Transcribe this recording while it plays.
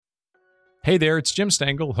Hey there, it's Jim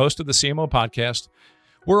Stengel, host of the CMO podcast.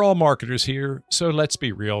 We're all marketers here, so let's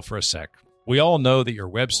be real for a sec. We all know that your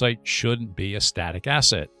website shouldn't be a static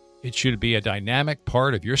asset. It should be a dynamic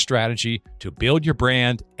part of your strategy to build your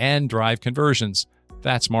brand and drive conversions.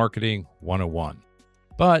 That's marketing 101.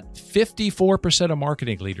 But 54% of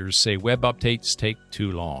marketing leaders say web updates take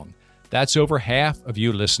too long. That's over half of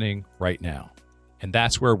you listening right now. And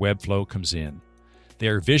that's where Webflow comes in.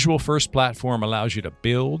 Their visual-first platform allows you to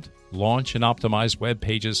build, launch, and optimize web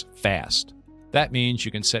pages fast. That means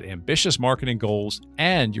you can set ambitious marketing goals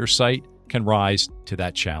and your site can rise to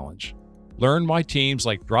that challenge. Learn why teams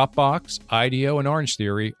like Dropbox, IDEO, and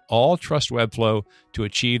Orangetheory all trust Webflow to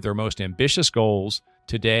achieve their most ambitious goals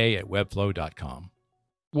today at webflow.com.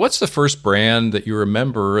 What's the first brand that you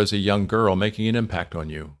remember as a young girl making an impact on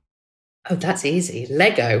you? Oh, that's easy.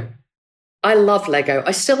 Lego. I love Lego.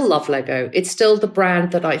 I still love Lego. It's still the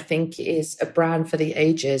brand that I think is a brand for the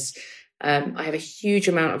ages. I have a huge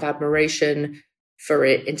amount of admiration for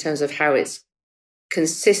it in terms of how it's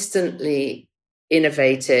consistently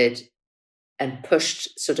innovated and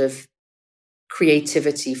pushed sort of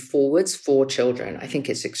creativity forwards for children. I think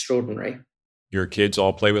it's extraordinary. Your kids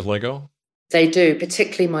all play with Lego? They do,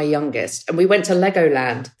 particularly my youngest. And we went to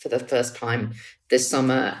Legoland for the first time this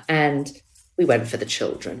summer, and we went for the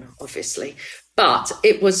children, obviously. But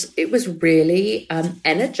it was really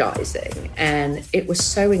energizing, and it was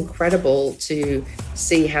so incredible to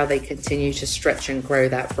see how they continue to stretch and grow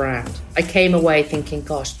that brand. I came away thinking,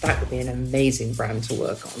 gosh, that would be an amazing brand to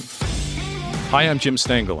work on. Hi, I'm Jim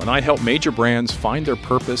Stengel, and I help major brands find their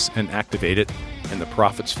purpose and activate it, and the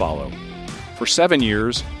profits follow. For 7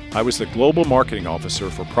 years, I was the Global Marketing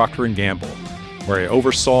Officer for Procter & Gamble, where I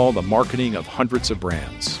oversaw the marketing of hundreds of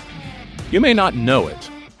brands. You may not know it,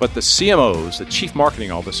 but the CMOs, the Chief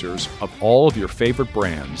Marketing Officers of all of your favorite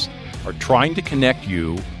brands, are trying to connect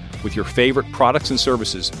you with your favorite products and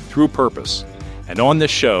services through purpose. And on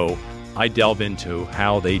this show, I delve into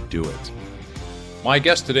how they do it. My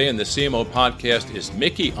guest today in the CMO podcast is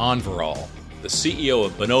Micky Onvural, the CEO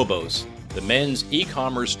of Bonobos, the men's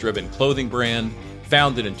e-commerce-driven clothing brand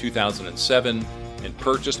founded in 2007 and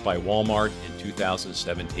purchased by Walmart in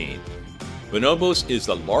 2017. Bonobos is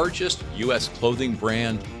the largest U.S. clothing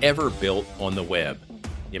brand ever built on the web.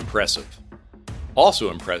 Impressive.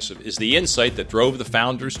 Also impressive is the insight that drove the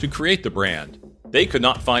founders to create the brand. They could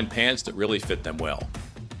not find pants that really fit them well.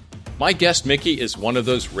 My guest, Micky, is one of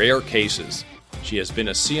those rare cases. She has been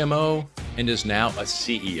a CMO and is now a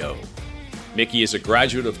CEO. Micky is a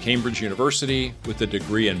graduate of Cambridge University with a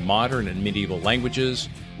degree in modern and medieval languages.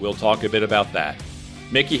 We'll talk a bit about that.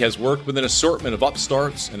 Micky has worked with an assortment of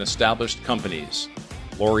upstarts and established companies: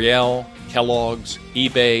 L'Oreal, Kellogg's,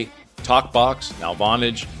 eBay, TalkBox, now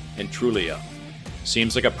Vonage, and Trulia.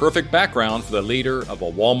 Seems like a perfect background for the leader of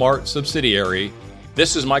a Walmart subsidiary.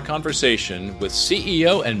 This is my conversation with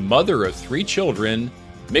CEO and mother of 3 children,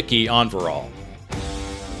 Micky Onvural.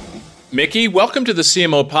 Micky, welcome to the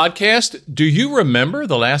CMO podcast. Do you remember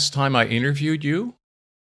the last time I interviewed you?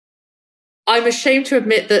 I'm ashamed to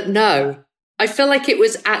admit that no. I feel like it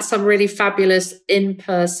was at some really fabulous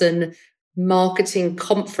in-person marketing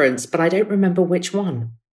conference, but I don't remember which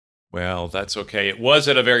one. Well, that's okay. It was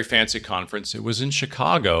at a very fancy conference. It was in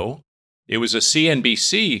Chicago. It was a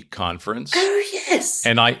CNBC conference. Oh, yes.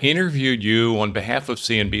 And I interviewed you on behalf of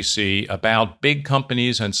CNBC about big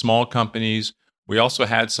companies and small companies. We also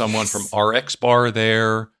had someone from RX Bar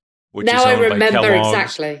there, which is owned by Kellogg's. Now I remember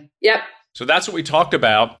exactly. Yep. So that's what we talked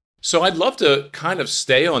about. So I'd love to kind of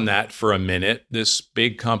stay on that for a minute, this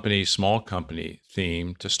big company, small company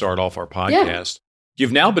theme to start off our podcast. Yeah.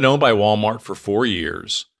 You've now been owned by Walmart for 4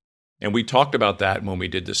 years, and we talked about that when we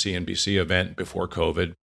did the CNBC event before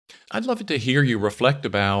COVID. I'd love to hear you reflect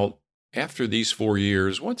about, after these 4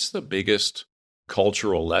 years, what's the biggest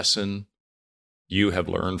cultural lesson you have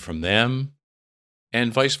learned from them,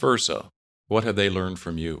 and vice versa? What have they learned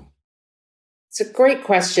from you? It's a great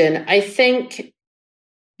question. I think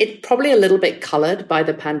it's probably a little bit colored by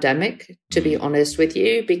the pandemic, to be honest with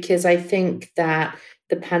you, because I think that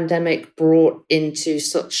the pandemic brought into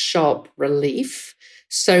such sharp relief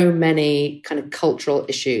so many kind of cultural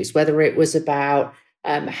issues, whether it was about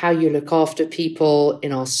how you look after people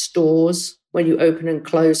in our stores when you open and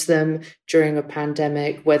close them during a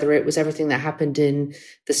pandemic, whether it was everything that happened in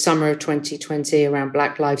the summer of 2020 around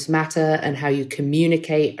Black Lives Matter and how you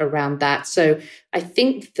communicate around that. So I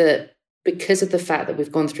think that because of the fact that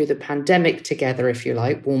we've gone through the pandemic together, if you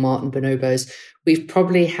like, Walmart and Bonobos, we've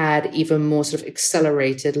probably had even more sort of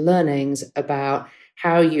accelerated learnings about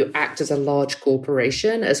how you act as a large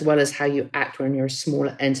corporation, as well as how you act when you're a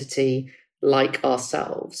smaller entity like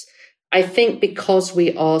ourselves. I think because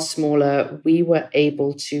we are smaller, we were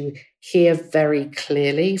able to hear very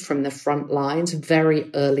clearly from the front lines very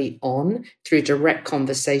early on through direct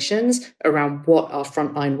conversations around what our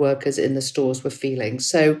frontline workers in the stores were feeling.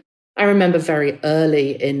 So I remember very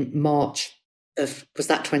early in March of, was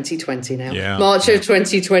that 2020 now? Yeah. March of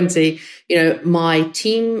 2020, my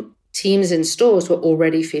teams in stores were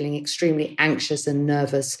already feeling extremely anxious and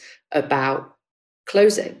nervous about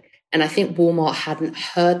closing. And I think Walmart hadn't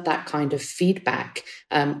heard that kind of feedback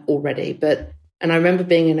already. And I remember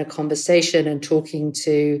being in a conversation and talking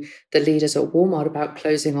to the leaders at Walmart about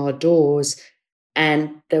closing our doors.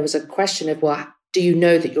 And there was a question of, well, do you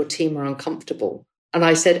know that your team are uncomfortable? And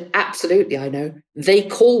I said, absolutely, I know. They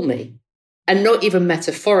call me. And not even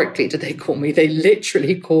metaphorically do they call me. They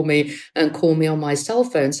literally call me and call me on my cell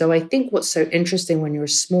phone. So I think what's so interesting when you're a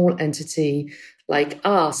small entity like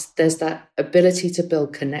us, there's that ability to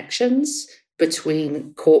build connections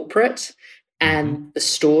between corporate and the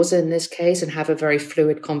stores in this case, and have a very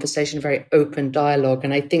fluid conversation, a very open dialogue.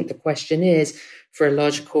 And I think the question is, for a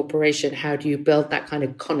larger corporation, how do you build that kind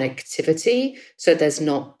of connectivity so there's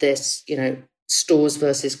not this, stores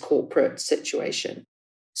versus corporate situation?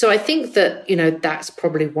 So I think that, that's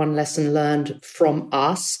probably one lesson learned from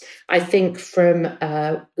us. I think from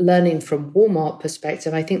learning from Walmart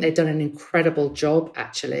perspective, I think they've done an incredible job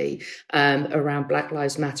actually around Black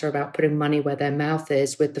Lives Matter, about putting money where their mouth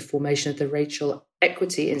is with the formation of the Racial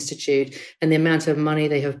Equity Institute and the amount of money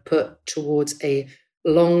they have put towards a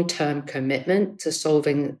long-term commitment to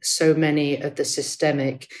solving so many of the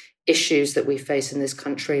systemic issues that we face in this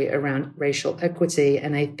country around racial equity.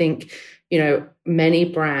 And I think, many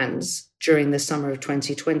brands during the summer of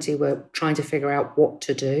 2020 were trying to figure out what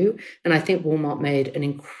to do. And I think Walmart made an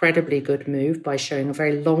incredibly good move by showing a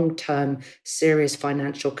very long-term, serious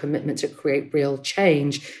financial commitment to create real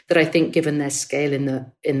change that I think, given their scale in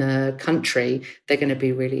the country, they're going to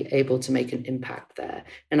be really able to make an impact there.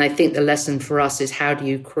 And I think the lesson for us is, how do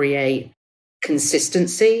you create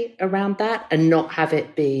consistency around that and not have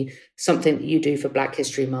it be something that you do for Black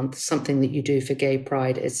History Month, something that you do for Gay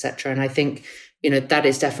Pride, etc. And I think, that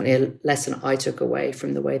is definitely a lesson I took away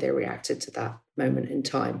from the way they reacted to that moment in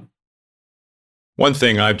time. One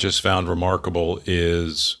thing I've just found remarkable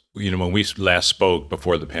is, when we last spoke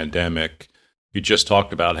before the pandemic, you just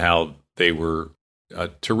talked about how they were a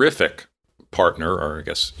terrific partner, or I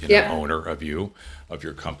guess, owner of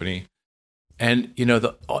your company. And,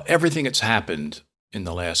 everything that's happened in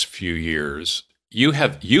the last few years, you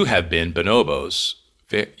have been Bonobos.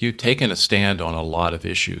 You've taken a stand on a lot of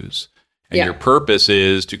issues. And your purpose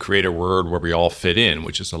is to create a world where we all fit in,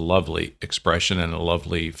 which is a lovely expression and a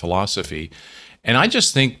lovely philosophy. And I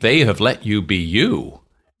just think they have let you be you.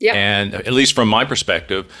 Yeah. And at least from my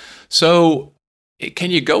perspective. So can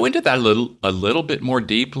you go into that a little bit more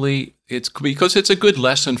deeply? It's because it's a good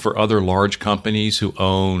lesson for other large companies who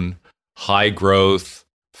own high growth,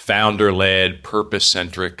 founder-led,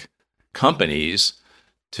 purpose-centric companies,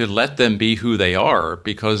 to let them be who they are,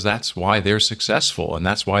 because that's why they're successful and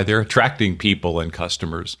that's why they're attracting people and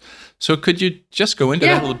customers. So could you just go into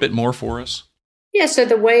that a little bit more for us? Yeah, so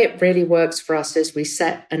the way it really works for us is we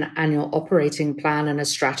set an annual operating plan and a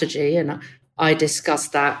strategy, and I discuss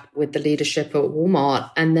that with the leadership at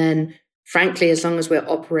Walmart. And then, frankly, as long as we're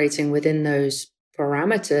operating within those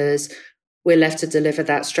parameters, we're left to deliver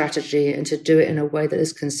that strategy and to do it in a way that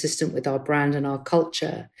is consistent with our brand and our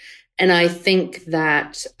culture. And I think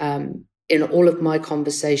that in all of my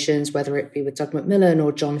conversations, whether it be with Doug McMillan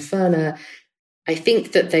or John Furner, I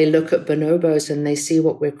think that they look at Bonobos and they see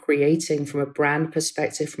what we're creating from a brand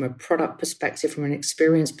perspective, from a product perspective, from an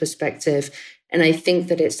experience perspective. And I think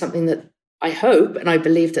that it's something that I hope and I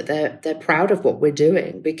believe that they're proud of what we're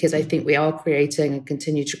doing, because I think we are creating and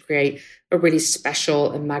continue to create a really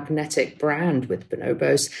special and magnetic brand with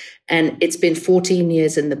Bonobos. And it's been 14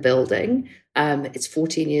 years in the building. It's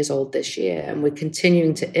 14 years old this year, and we're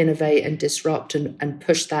continuing to innovate and disrupt and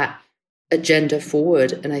push that agenda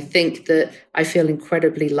forward. And I think that I feel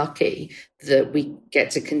incredibly lucky that we get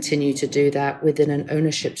to continue to do that within an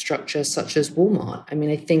ownership structure such as Walmart. I mean,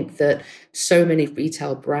 I think that so many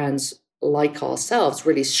retail brands like ourselves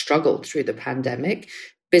really struggled through the pandemic.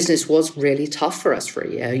 Business was really tough for us for a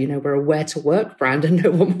year. We're a where to work brand and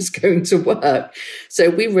no one was going to work.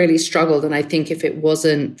 So we really struggled. And I think if it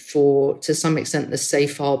wasn't for, to some extent, the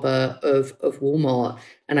safe harbor of Walmart,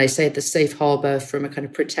 and I say the safe harbor from a kind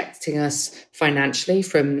of protecting us financially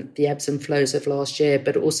from the ebbs and flows of last year,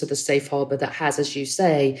 but also the safe harbor that has, as you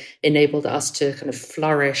say, enabled us to kind of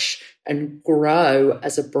flourish and grow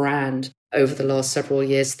as a brand over the last several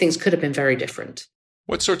years, things could have been very different.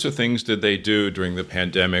 What sorts of things did they do during the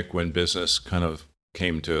pandemic when business kind of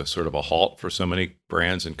came to sort of a halt for so many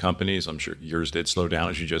brands and companies. I'm sure yours did slow down,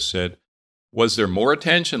 as you just said. Was there more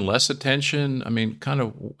attention, less attention? I mean,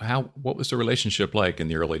 what was the relationship like in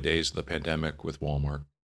the early days of the pandemic with Walmart?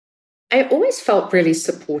 I always felt really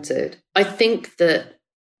supported. I think that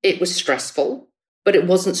it was stressful, but it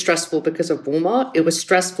wasn't stressful because of Walmart. It was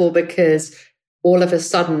stressful because all of a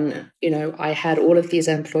sudden, I had all of these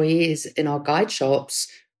employees in our guide shops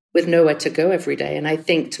with nowhere to go every day. And I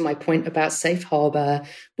think, to my point about Safe Harbor,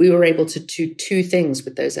 we were able to do two things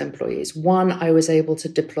with those employees. One, I was able to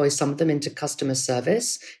deploy some of them into customer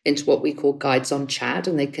service, into what we call Guides on Chat,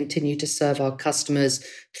 and they continue to serve our customers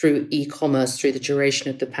through e-commerce through the duration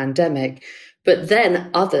of the pandemic. But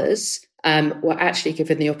then others were actually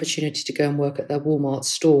given the opportunity to go and work at their Walmart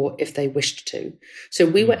store if they wished to. So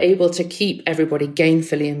we were able to keep everybody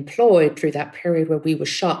gainfully employed through that period where we were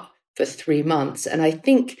shut for 3 months. And I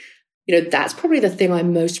think, that's probably the thing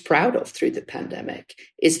I'm most proud of through the pandemic,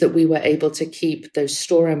 is that we were able to keep those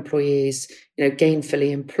store employees,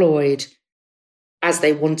 gainfully employed as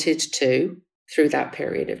they wanted to through that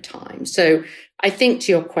period of time. So I think,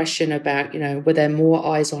 to your question about, were there more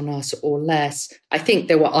eyes on us or less? I think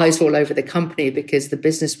there were eyes all over the company because the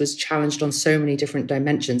business was challenged on so many different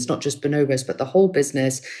dimensions, not just Bonobos, but the whole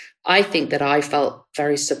business. I think that I felt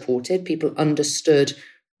very supported. People understood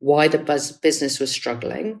why the business was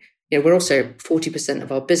struggling. We're also 40%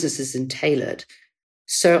 of our business is in tailored.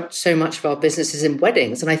 So much of our business is in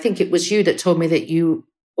weddings. And I think it was you that told me that you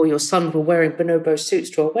or your son were wearing bonobo suits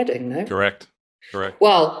to a wedding, no? Correct.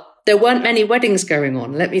 Well, there weren't many weddings going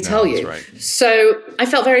on, let me tell you. Right. So I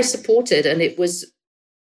felt very supported. And it was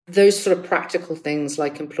those sort of practical things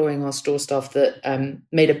like employing our store staff that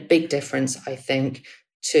made a big difference, I think,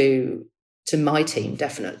 to my team,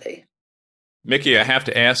 definitely. Micky, I have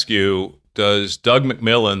to ask you, does Doug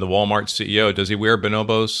McMillon, the Walmart CEO, does he wear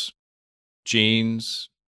Bonobos jeans?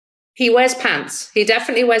 He wears pants. He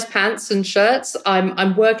definitely wears pants and shirts.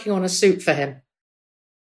 I'm working on a suit for him.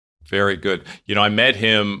 Very good. I met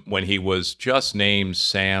him when he was just named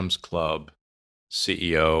Sam's Club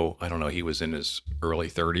CEO. I don't know, he was in his early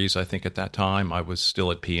 30s, I think, at that time. I was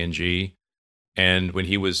still at P&G. And when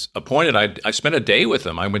he was appointed, I spent a day with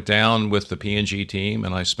him. I went down with the P&G team,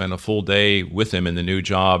 and I spent a full day with him in the new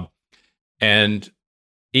job. And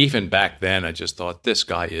even back then, I just thought, this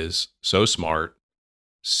guy is so smart,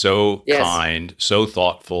 so kind, so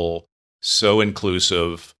thoughtful, so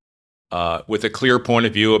inclusive, with a clear point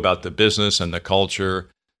of view about the business and the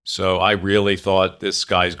culture. So I really thought this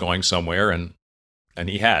guy's going somewhere, and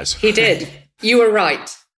he has. He did. You were right.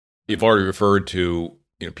 You've already referred to,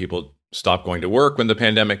 people stopped going to work when the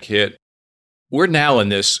pandemic hit. We're now in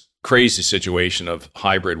this crazy situation of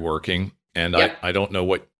hybrid working. And I don't know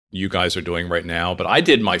what you guys are doing right now, but I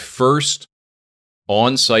did my first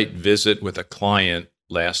on-site visit with a client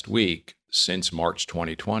last week since March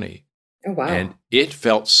 2020. Oh, wow. And it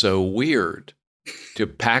felt so weird to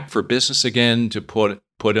pack for business again, to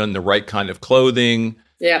put on the right kind of clothing.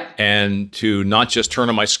 Yeah. And to not just turn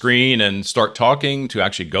on my screen and start talking, to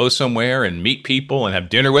actually go somewhere and meet people and have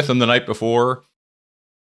dinner with them the night before.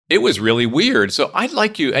 It was really weird. So I'd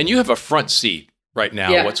like you, and you have a front seat right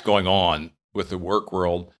now, what's going on with the work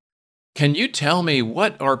world. Can you tell me,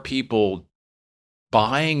 what are people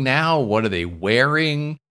buying now? What are they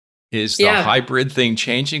wearing? Is the hybrid thing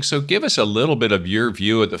changing? So give us a little bit of your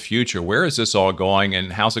view of the future. Where is this all going,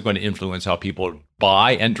 and how's it going to influence how people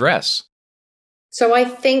buy and dress? So I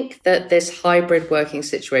think that this hybrid working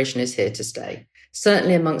situation is here to stay,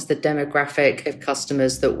 certainly amongst the demographic of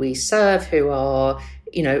customers that we serve, who are,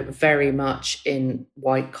 very much in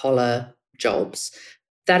white collar jobs.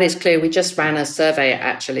 That is clear. We just ran a survey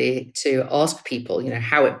actually to ask people,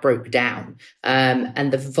 how it broke down.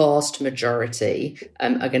 And the vast majority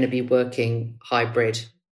are going to be working hybrid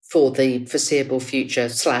for the foreseeable future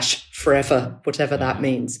 / forever, whatever that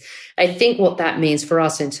means. I think what that means for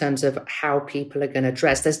us in terms of how people are going to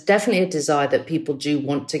dress, there's definitely a desire that people do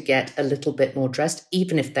want to get a little bit more dressed,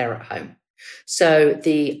 even if they're at home. So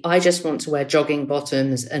I just want to wear jogging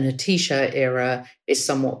bottoms and a t-shirt era is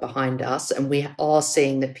somewhat behind us. And we are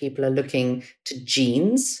seeing that people are looking to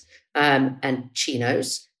jeans and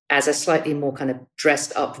chinos as a slightly more kind of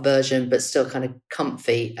dressed up version, but still kind of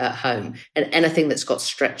comfy at home. And anything that's got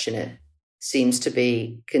stretch in it seems to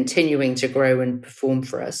be continuing to grow and perform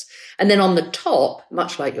for us. And then on the top,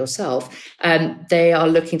 much like yourself, they are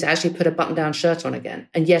looking to actually put a button-down shirt on again.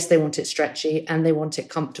 And yes, they want it stretchy and they want it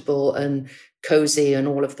comfortable and cozy and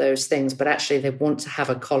all of those things, but actually they want to have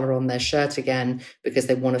a collar on their shirt again because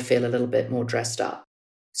they want to feel a little bit more dressed up.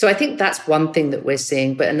 So I think that's one thing that we're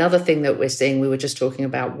seeing. But another thing that we're seeing, we were just talking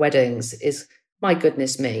about weddings, is, my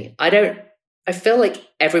goodness me, I don't I feel like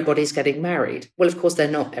everybody's getting married. Well, of course, they're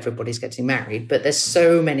not everybody's getting married, but there's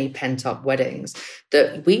so many pent up weddings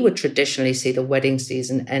that we would traditionally see the wedding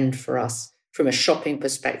season end for us from a shopping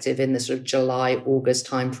perspective in the sort of July, August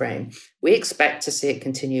timeframe. We expect to see it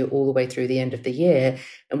continue all the way through the end of the year.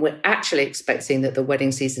 And we're actually expecting that the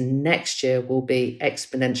wedding season next year will be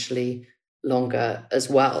exponentially longer as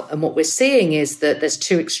well. And what we're seeing is that there's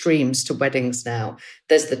two extremes to weddings now.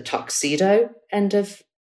 There's the tuxedo end of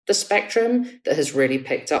the spectrum that has really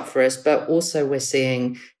picked up for us, but also we're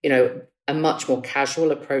seeing, a much more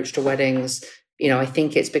casual approach to weddings. I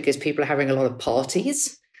think it's because people are having a lot of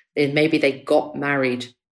parties, and maybe they got married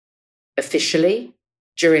officially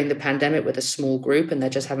during the pandemic with a small group and they're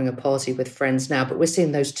just having a party with friends now. But we're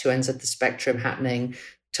seeing those two ends of the spectrum happening,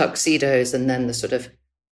 tuxedos and then the sort of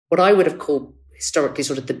what I would have called historically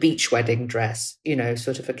sort of the beach wedding dress,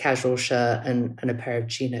 sort of a casual shirt and a pair of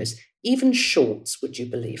chinos. Even shorts, would you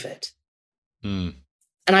believe it? And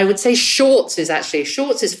I would say shorts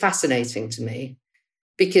is fascinating to me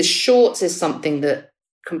because shorts is something that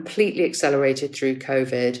completely accelerated through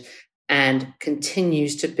COVID and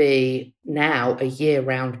continues to be now a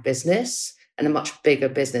year-round business and a much bigger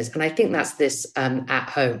business. And I think that's this at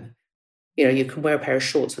home. You can wear a pair of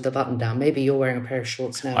shorts with a button down. Maybe you're wearing a pair of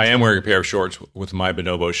shorts now. I am wearing a pair of shorts with my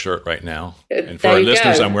Bonobo shirt right now. And for our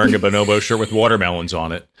listeners, I'm wearing a Bonobo shirt with watermelons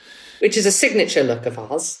on it. Which is a signature look of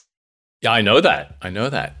ours. Yeah, I know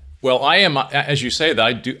that. Well, I am, as you say,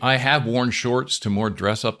 that I have worn shorts to more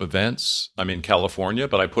dress-up events. I'm in California,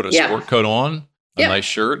 but I put a sport coat on, a nice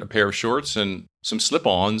shirt, a pair of shorts, and some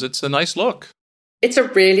slip-ons. It's a nice look. It's a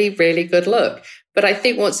really, really good look. But I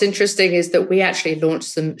think what's interesting is that we actually launched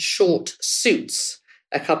some short suits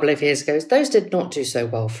a couple of years ago. Those did not do so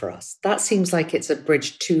well for us. That seems like it's a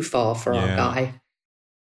bridge too far for our guy.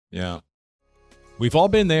 Yeah. We've all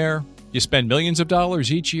been there. You spend millions of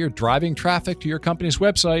dollars each year driving traffic to your company's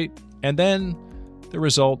website, and then the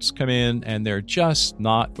results come in and they're just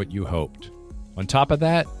not what you hoped. On top of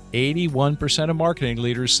that, 81% of marketing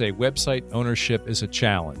leaders say website ownership is a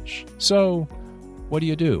challenge. So, what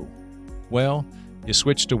do? Well, you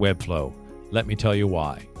switch to Webflow. Let me tell you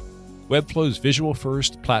why. Webflow's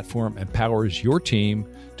visual-first platform empowers your team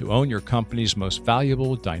to own your company's most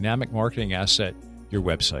valuable dynamic marketing asset, your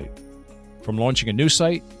website. From launching a new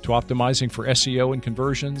site to optimizing for SEO and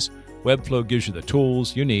conversions, Webflow gives you the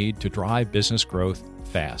tools you need to drive business growth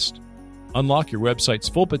fast. Unlock your website's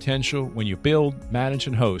full potential when you build, manage,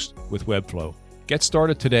 and host with Webflow. Get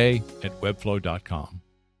started today at webflow.com.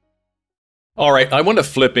 All right, I want to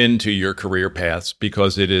flip into your career paths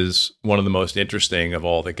because it is one of the most interesting of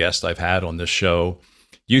all the guests I've had on this show.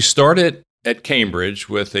 You started at Cambridge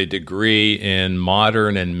with a degree in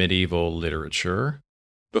modern and medieval literature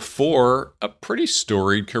before a pretty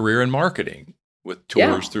storied career in marketing with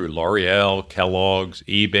tours through L'Oreal, Kellogg's,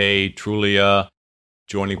 eBay, Trulia,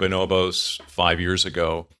 joining Bonobos 5 years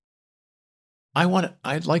ago.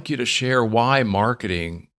 I'd like you to share why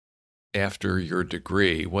marketing after your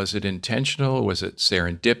degree. Was it intentional? Was it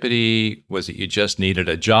serendipity? Was it you just needed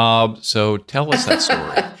a job? So tell us that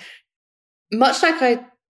story. Much like I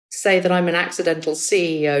say that I'm an accidental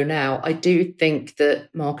CEO now, I do think that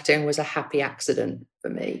marketing was a happy accident for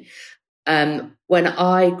me. When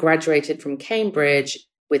I graduated from Cambridge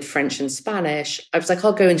with French and Spanish, I was like,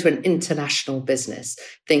 I'll go into an international business,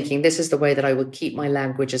 thinking this is the way that I would keep my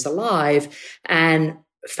languages alive, and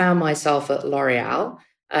found myself at L'Oreal,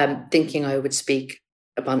 thinking I would speak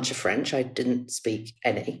a bunch of French. I didn't speak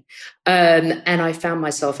any. And I found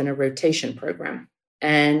myself in a rotation program.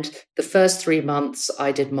 And the first 3 months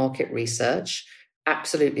I did market research,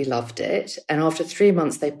 absolutely loved it. And after 3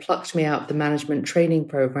 months, they plucked me out of the management training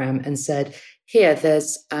program and said, here,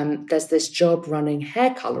 there's this job running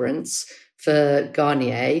hair colorants for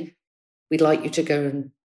Garnier. We'd like you to go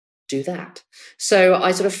and do that. So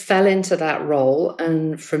I sort of fell into that role.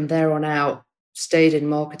 And from there on out, stayed in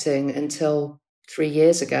marketing until 3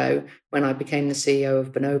 years ago when I became the CEO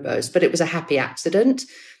of Bonobos. But it was a happy accident.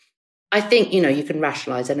 I think, you can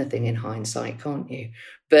rationalize anything in hindsight, can't you?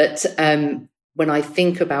 But when I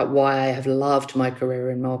think about why I have loved my career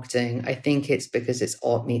in marketing, I think it's because it's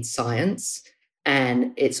art meets science.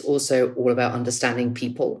 And it's also all about understanding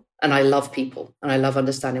people. And I love people. And I love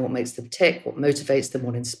understanding what makes them tick, what motivates them,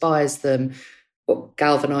 what inspires them, what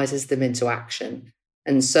galvanizes them into action.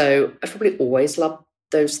 And so I've probably always loved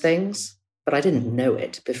those things, but I didn't know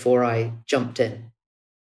it before I jumped in.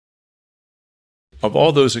 Of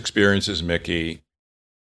all those experiences, Micky,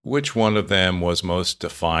 which one of them was most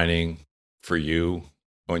defining for you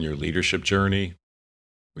on your leadership journey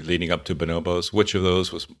leading up to Bonobos? Which of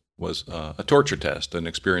those was a torture test, an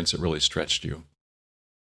experience that really stretched you?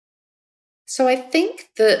 So I think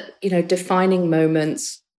that, defining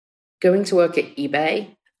moments, going to work at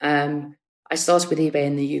eBay, I started with eBay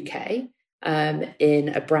in the UK in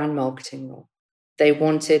a brand marketing role. They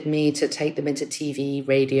wanted me to take them into TV,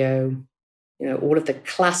 radio, all of the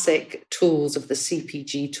classic tools of the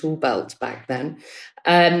CPG tool belt back then.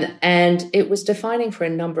 And it was defining for a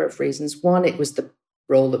number of reasons. One, it was the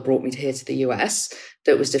role that brought me here to the US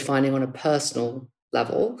that was defining on a personal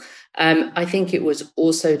level. I think it was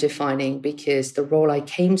also defining because the role I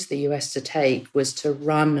came to the US to take was to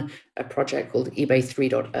run a project called eBay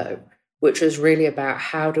 3.0, which was really about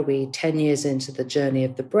how do we, 10 years into the journey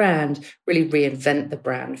of the brand, really reinvent the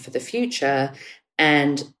brand for the future.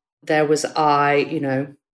 And there was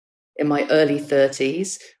in my early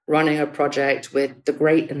 30s, running a project with the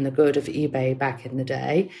great and the good of eBay back in the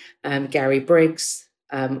day. Gary Briggs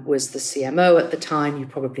was the CMO at the time. You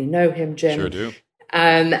probably know him, Jim. Sure do.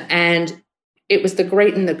 And it was the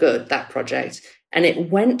great and the good, that project. And it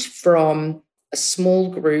went from a small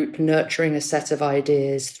group nurturing a set of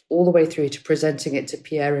ideas all the way through to presenting it to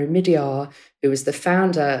Piero Midyar, who was the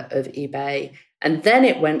founder of eBay. And then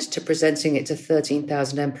it went to presenting it to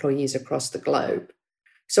 13,000 employees across the globe.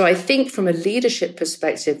 So I think from a leadership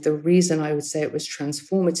perspective, the reason I would say it was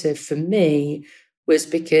transformative for me was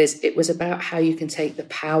because it was about how you can take the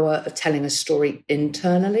power of telling a story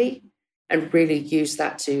internally and really use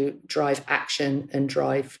that to drive action and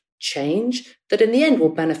drive change that in the end will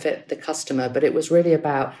benefit the customer. But it was really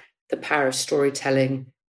about the power of storytelling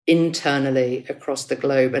internally across the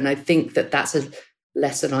globe. And I think that that's a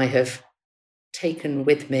lesson I have taken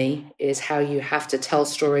with me, is how you have to tell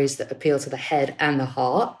stories that appeal to the head and the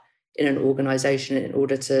heart in an organization in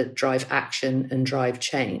order to drive action and drive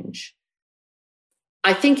change.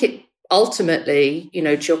 I think it ultimately,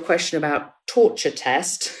 to your question about torture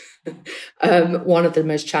test, one of the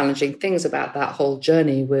most challenging things about that whole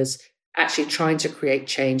journey was actually trying to create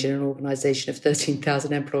change in an organization of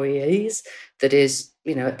 13,000 employees that is,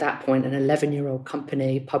 at that point, an 11-year-old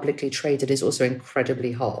company, publicly traded, is also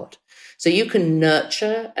incredibly hard. So you can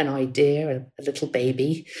nurture an idea, a little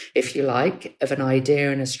baby, if you like, of an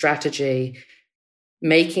idea and a strategy.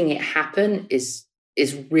 Making it happen is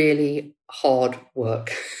really hard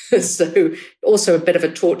work. So also a bit of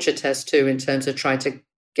a torture test too, in terms of trying to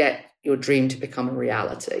get your dream to become a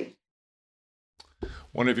reality.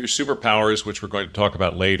 One of your superpowers, which we're going to talk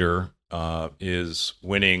about later, is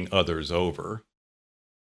winning others over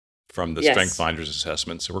from the Strength Finders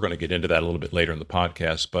assessment. So we're going to get into that a little bit later in the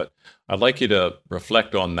podcast. But I'd like you to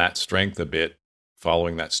reflect on that strength a bit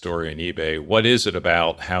following that story in eBay. What is it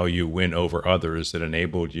about how you win over others that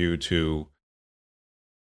enabled you to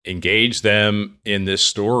engage them in this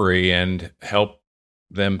story and help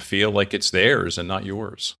them feel like it's theirs and not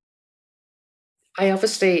yours? I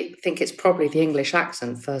obviously think it's probably the English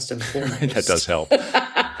accent, first and foremost. That does help.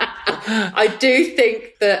 I do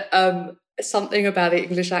think that something about the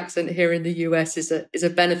English accent here in the US is a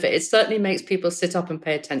benefit. It certainly makes people sit up and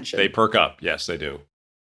pay attention. They perk up. Yes, they do.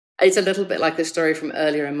 It's a little bit like the story from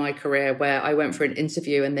earlier in my career where I went for an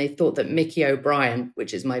interview and they thought that Micky O'Brien,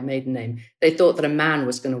 which is my maiden name, they thought that a man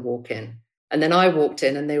was going to walk in. And then I walked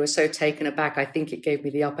in and they were so taken aback, I think it gave me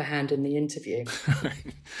the upper hand in the interview.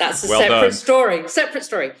 That's a separate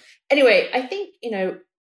story. Anyway, I think,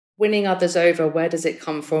 winning others over, where does it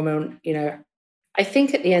come from? And, I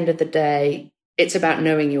think at the end of the day, it's about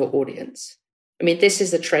knowing your audience. I mean, this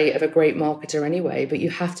is a trait of a great marketer anyway, but you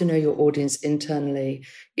have to know your audience internally.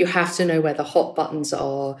 You have to know where the hot buttons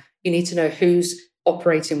are. You need to know who's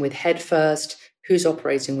operating with head first, who's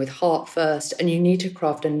operating with heart first, and you need to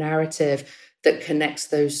craft a narrative that connects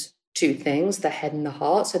those two things, the head and the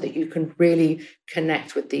heart, so that you can really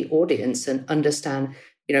connect with the audience and understand,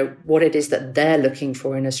 what it is that they're looking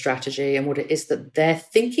for in a strategy and what it is that they're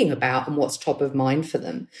thinking about and what's top of mind for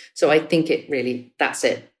them. So I think that's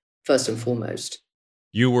it, first and foremost.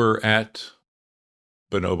 You were at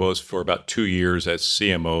Bonobos for about 2 years as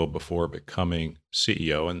CMO before becoming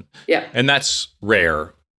CEO. And that's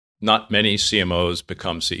rare. Not many CMOs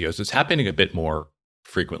become CEOs. It's happening a bit more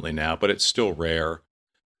frequently now, but it's still rare.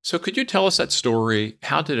 So could you tell us that story?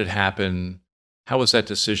 How did it happen? How was that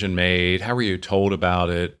decision made? How were you told about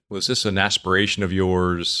it? Was this an aspiration of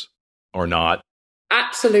yours or not?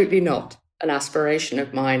 Absolutely not an aspiration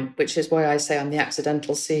of mine, which is why I say I'm the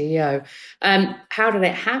accidental CEO. How did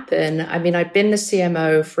it happen? I mean, I'd been the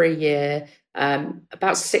CMO for a year,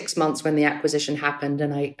 about 6 months when the acquisition happened,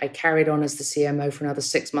 and I carried on as the CMO for another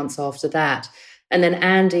 6 months after that. And then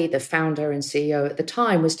Andy, the founder and CEO at the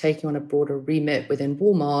time, was taking on a broader remit within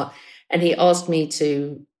Walmart, and he asked me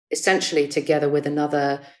to essentially, together with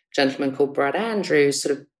another gentleman called Brad Andrews,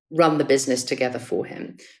 sort of run the business together for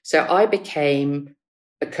him. So I became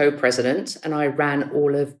a co-president and I ran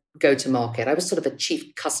all of go-to-market. I was sort of a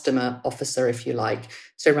chief customer officer, if you like.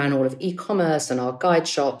 So I ran all of e-commerce and our guide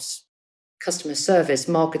shops, customer service,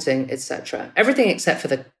 marketing, etc. Everything except for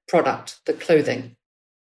the product, the clothing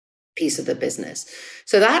piece of the business.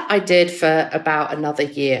 So that I did for about another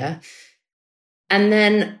year. And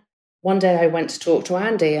then one day I went to talk to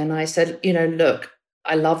Andy and I said, look,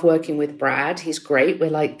 I love working with Brad. He's great. We're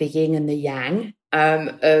like the yin and the yang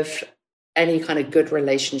of any kind of good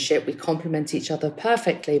relationship. We complement each other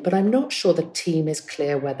perfectly, but I'm not sure the team is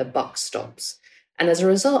clear where the buck stops. And as a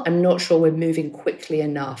result, I'm not sure we're moving quickly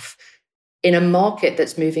enough in a market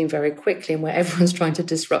that's moving very quickly and where everyone's trying to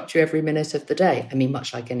disrupt you every minute of the day. I mean,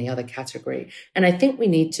 much like any other category. And I think we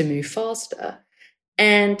need to move faster.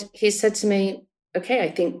 And he said to me, okay, I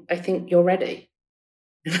think you're ready.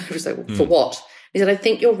 And I was like, well, for what? He said, I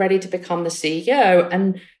think you're ready to become the CEO.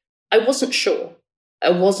 And I wasn't sure. I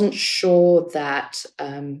wasn't sure that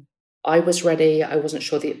I was ready. I wasn't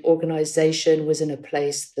sure the organization was in a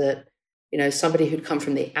place that, somebody who'd come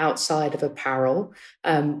from the outside of apparel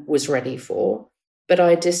was ready for. But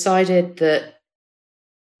I decided that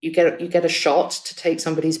you get a shot to take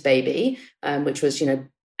somebody's baby, which was,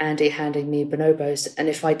 Andy handing me Bonobos. And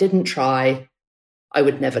if I didn't try, I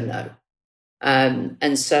would never know.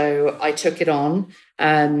 And so I took it on.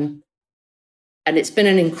 And it's been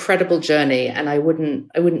an incredible journey. And I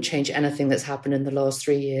wouldn't change anything that's happened in the last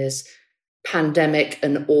 3 years, pandemic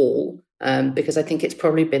and all, because I think it's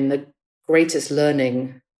probably been the greatest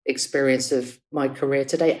learning experience of my career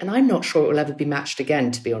today. And I'm not sure it will ever be matched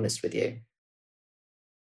again, to be honest with you.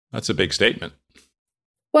 That's a big statement.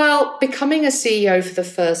 Well, becoming a CEO for the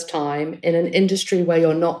first time in an industry where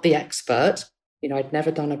you're not the expert, I'd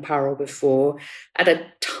never done apparel before, at a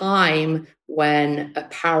time when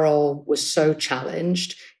apparel was so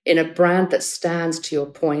challenged, in a brand that stands, to your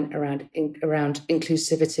point, around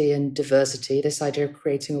inclusivity and diversity, this idea of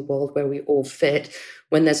creating a world where we all fit,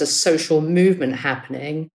 when there's a social movement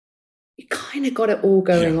happening, you kind of got it all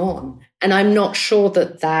going on. And I'm not sure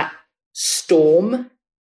that storm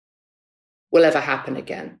will ever happen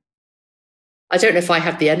again. I don't know if I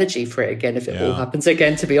have the energy for it again, if it all happens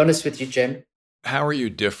again, to be honest with you, Jim. How are you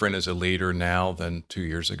different as a leader now than 2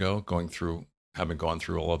 years ago, having gone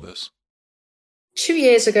through all of this? 2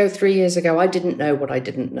 years ago, 3 years ago, I didn't know what I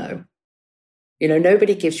didn't know.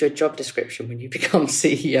 Nobody gives you a job description when you become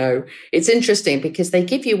CEO. It's interesting because they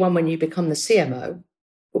give you one when you become the CMO.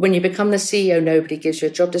 But when you become the CEO, nobody gives you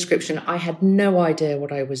a job description. I had no idea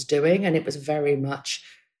what I was doing, and it was very much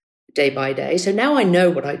day by day. So now I know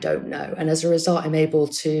what I don't know. And as a result, I'm able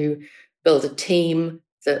to build a team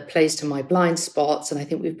that plays to my blind spots. And I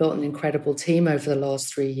think we've built an incredible team over the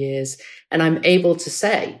last 3 years. And I'm able to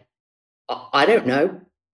say, I don't know,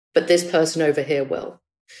 but this person over here will.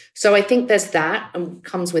 So I think there's that, and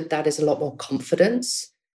comes with that is a lot more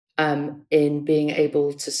confidence in being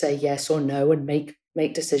able to say yes or no and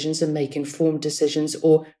make decisions and make informed decisions,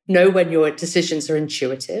 or know when your decisions are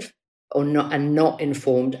intuitive or not and not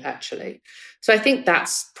informed, actually. So I think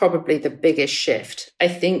that's probably the biggest shift. I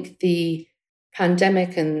think the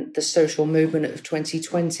pandemic and the social movement of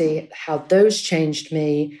 2020, how those changed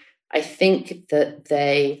me, I think that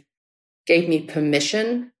they gave me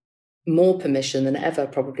more permission than ever,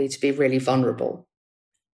 probably, to be really vulnerable.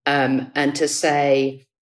 And to say,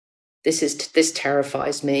 this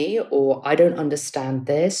terrifies me, or I don't understand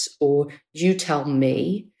this, or you tell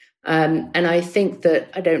me. And I think that,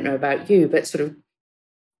 I don't know about you, but sort of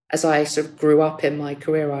as I sort of grew up in my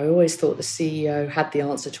career, I always thought the CEO had the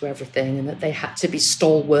answer to everything, and that they had to be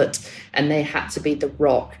stalwart and they had to be the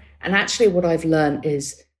rock. And actually what I've learned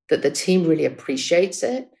is that the team really appreciates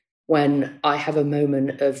it when I have a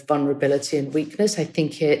moment of vulnerability and weakness. I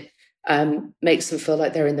think it makes them feel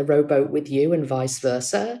like they're in the rowboat with you and vice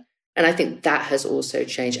versa. And I think that has also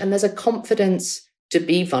changed. And there's a confidence to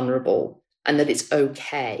be vulnerable and that it's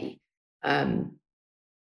okay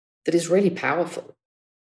that is really powerful.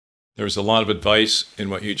 There's a lot of advice in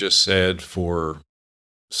what you just said for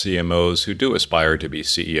CMOs who do aspire to be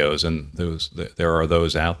CEOs, and there are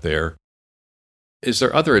those out there. Is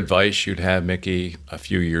there other advice you'd have, Micky, a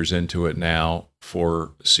few years into it now,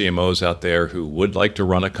 for CMOs out there who would like to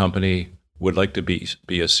run a company, would like to be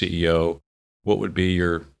a CEO? What would be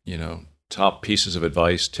your, top pieces of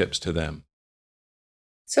advice, tips to them?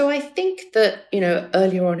 So I think that,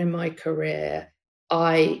 earlier on in my career,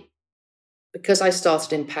 because I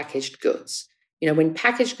started in packaged goods, when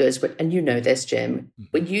packaged goods, and you know this, Jim,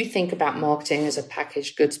 when you think about marketing as a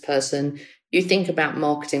packaged goods person, you think about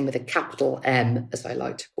marketing with a capital M, as I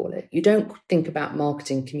like to call it. You don't think about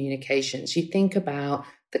marketing communications. You think about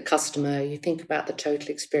the customer, you think about the total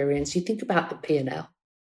experience, you think about the P&L.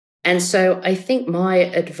 And so I think my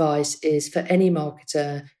advice is for any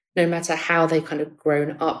marketer, no matter how they kind of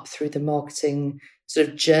grown up through the marketing sort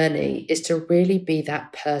of journey, is to really be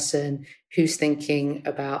that person who's thinking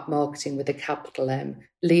about marketing with a capital M,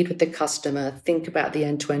 lead with the customer, think about the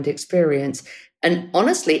end-to-end experience, and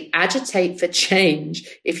honestly agitate for change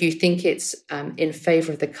if you think it's in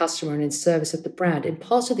favor of the customer and in service of the brand in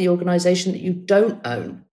parts of the organization that you don't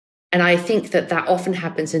own. And I think that often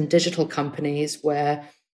happens in digital companies where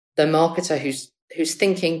the marketer who's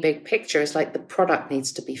thinking big picture is like, the product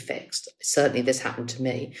needs to be fixed. Certainly this happened to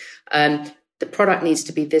me. The product needs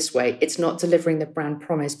to be this way. It's not delivering the brand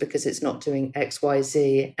promise because it's not doing X, Y,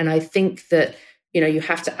 Z. And I think that, you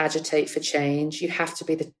have to agitate for change. You have to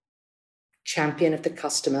be the champion of the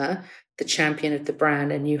customer, the champion of the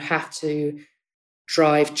brand, and you have to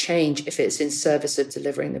drive change if it's in service of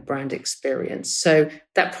delivering the brand experience. So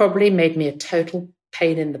that probably made me a total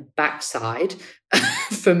pain in the backside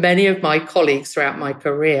for many of my colleagues throughout my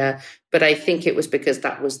career. But I think it was because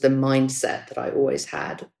that was the mindset that I always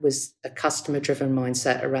had, was a customer-driven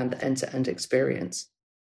mindset around the end-to-end experience.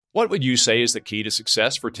 What would you say is the key to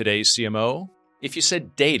success for today's CMO? If you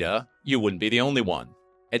said data, you wouldn't be the only one.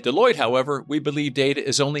 At Deloitte, however, we believe data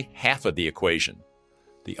is only half of the equation.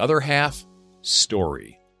 The other half,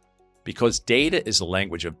 story. Because data is the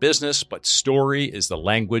language of business, but story is the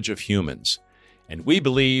language of humans. And we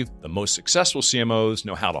believe the most successful CMOs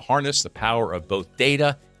know how to harness the power of both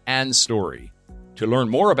data and story. To learn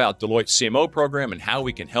more about Deloitte's CMO program and how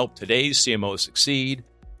we can help today's CMOs succeed,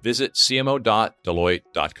 visit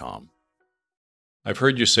cmo.deloitte.com. I've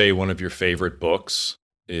heard you say one of your favorite books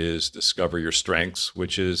is Discover Your Strengths,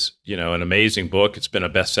 which is, an amazing book. It's been a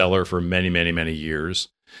bestseller for many, many, many years.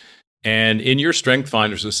 And in your Strength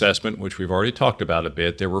Finders assessment, which we've already talked about a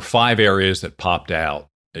bit, there were 5 areas that popped out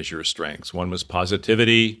as your strengths. One was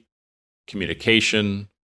positivity, communication,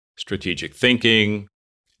 strategic thinking,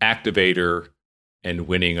 activator, and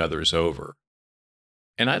winning others over.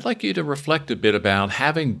 And I'd like you to reflect a bit about,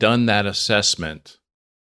 having done that assessment,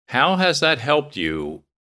 how has that helped you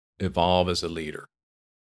evolve as a leader?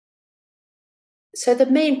 So the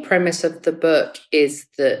main premise of the book is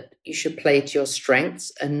that you should play to your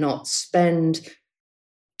strengths and not spend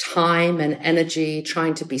time and energy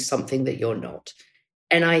trying to be something that you're not.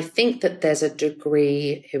 And I think that there's a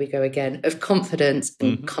degree, here we go again, of confidence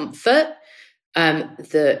and comfort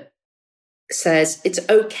that says, it's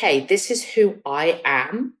okay, this is who I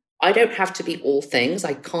am. I don't have to be all things.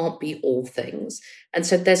 I can't be all things. And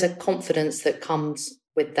so there's a confidence that comes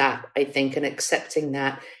with that, I think, and accepting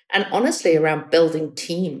that. And honestly, around building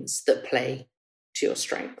teams that play to your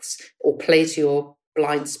strengths or play to your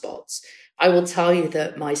blind spots. I will tell you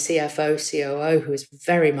that my CFO, COO, who is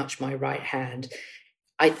very much my right hand,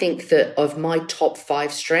 I think that of my top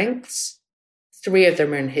 5 strengths, 3 of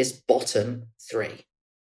them are in his bottom 3.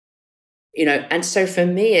 And so for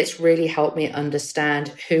me, it's really helped me understand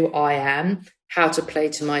who I am, how to play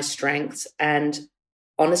to my strengths, and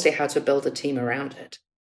honestly, how to build a team around it.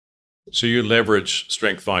 So you leverage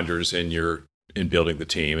Strength Finders in building the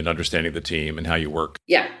team and understanding the team and how you work.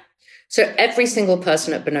 Yeah. So every single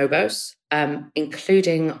person at Bonobos,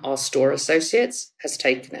 including our store associates, has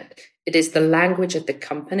taken it. It is the language of the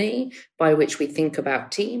company by which we think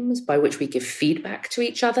about teams, by which we give feedback to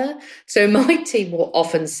each other. So my team will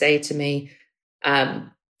often say to me,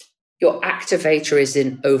 your activator is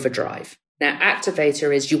in overdrive. Now,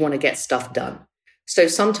 activator is you want to get stuff done. So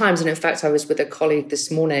sometimes, and in fact, I was with a colleague this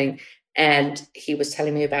morning and he was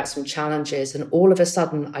telling me about some challenges, and all of a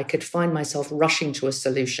sudden I could find myself rushing to a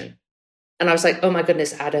solution. And I was like, oh my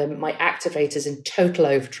goodness, Adam, my activator's in total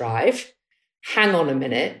overdrive. Hang on a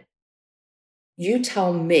minute. You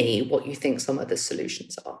tell me what you think some of the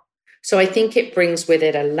solutions are. So I think it brings with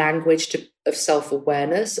it a language of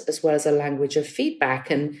self-awareness as well as a language of feedback.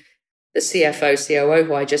 And the CFO, COO,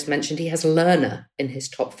 who I just mentioned, he has learner in his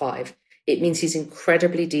top 5. It means he's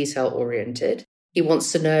incredibly detail-oriented. He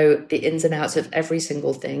wants to know the ins and outs of every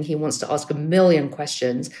single thing. He wants to ask a million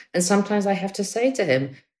questions. And sometimes I have to say to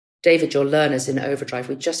him, David, your learner's in overdrive.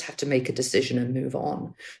 We just have to make a decision and move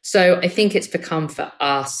on. So I think it's become for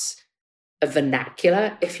us a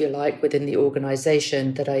vernacular, if you like, within the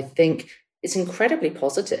organization that I think is incredibly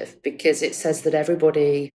positive, because it says that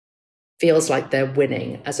everybody feels like they're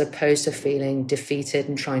winning as opposed to feeling defeated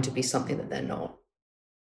and trying to be something that they're not.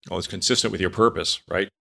 Well, it's consistent with your purpose, right?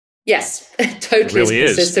 Yes, totally really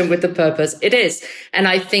consistent with the purpose. It is. And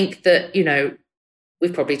I think that,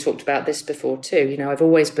 we've probably talked about this before too. I've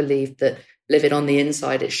always believed that live it on the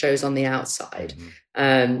inside, it shows on the outside.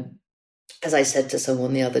 As I said to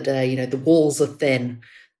someone the other day, the walls are thin.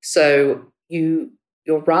 So you're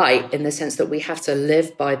right in the sense that we have to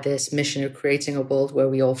live by this mission of creating a world where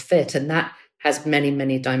we all fit. And that has many,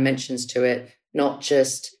 many dimensions to it, not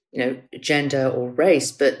just, gender or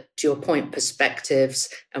race, but to your point, perspectives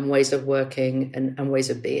and ways of working and ways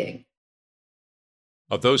of being.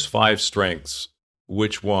 Of those 5 strengths,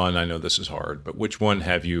 which one, I know this is hard, but which one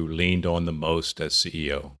have you leaned on the most as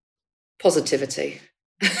CEO? Positivity.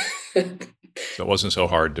 So it wasn't so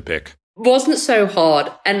hard to pick. Wasn't so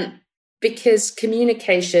hard. And because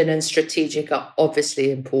communication and strategic are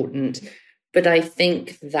obviously important, but I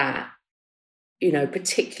think that,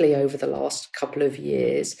 particularly over the last couple of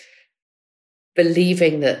years,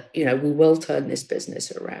 believing that, we will turn this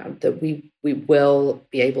business around, that we will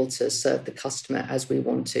be able to serve the customer as we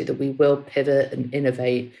want to, that we will pivot and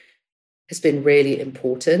innovate has been really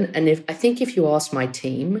important. And I think if you ask my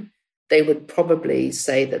team, they would probably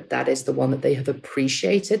say that is the one that they have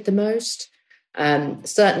appreciated the most.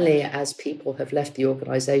 Certainly as people have left the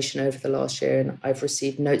organization over the last year, and I've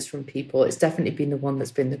received notes from people, it's definitely been the one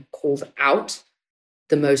that's been called out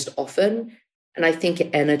the most often. And I think it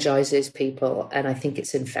energizes people, and I think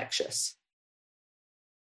it's infectious.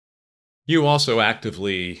 You also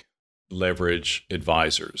actively leverage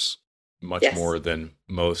advisors much more than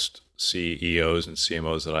most CEOs and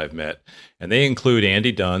CMOs that I've met. And they include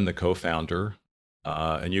Andy Dunn, the co-founder.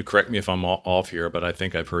 And you correct me if I'm off here, but I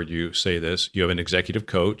think I've heard you say this. You have an executive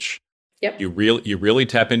coach. Yep. You really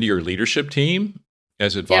tap into your leadership team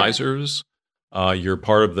as advisors. Yep. You're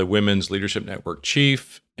part of the Women's Leadership Network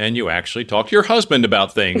chief, and you actually talk to your husband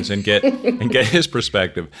about things and get his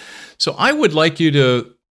perspective. So I would like you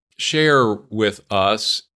to share with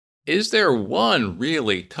us, is there one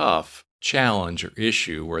really tough challenge or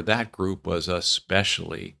issue where that group was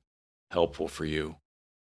especially helpful for you?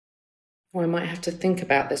 Well, I might have to think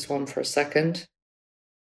about this one for a second,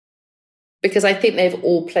 because I think they've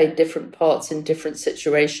all played different parts in different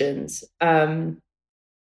situations.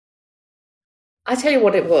 I tell you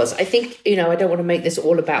what it was. I think, I don't want to make this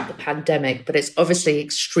all about the pandemic, but it's obviously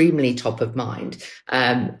extremely top of mind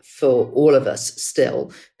for all of us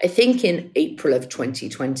still. I think in April of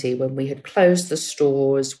 2020, when we had closed the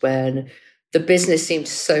stores, when the business seemed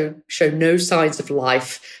to show no signs of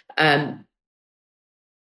life, I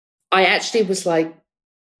actually was like,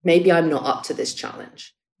 maybe I'm not up to this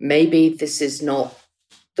challenge. Maybe this is not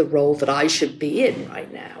the role that I should be in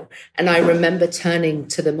right now. And I remember turning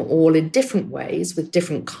to them all in different ways with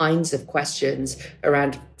different kinds of questions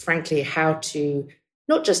around, frankly, how to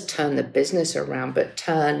not just turn the business around, but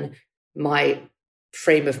turn my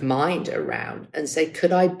frame of mind around and say,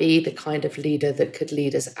 could I be the kind of leader that could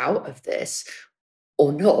lead us out of this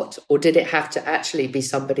or not? Or did it have to actually be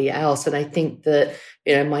somebody else? And I think that,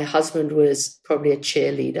 my husband was probably a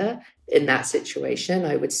cheerleader in that situation.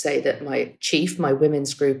 I would say that my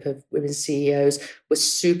women's group of women CEOs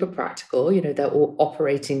was super practical. They're all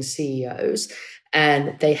operating CEOs,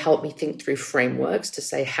 and they helped me think through frameworks to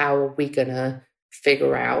say, how are we going to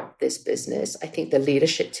figure out this business? I think the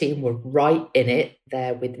leadership team were right in it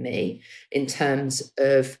there with me in terms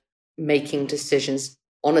of making decisions,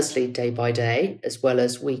 honestly, day by day, as well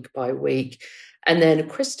as week by week. And then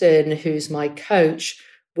Kristen, who's my coach,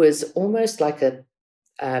 was almost like what's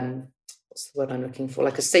the word I'm looking for?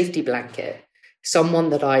 Like a safety blanket, someone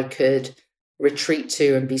that I could retreat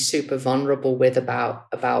to and be super vulnerable with about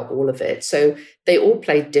all of it. So they all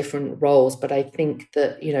played different roles, but I think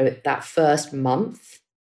that, that first month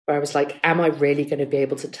where I was like, am I really going to be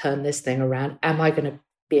able to turn this thing around? Am I going to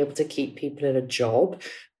be able to keep people in a job?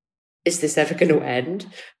 Is this ever going to end?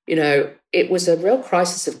 It was a real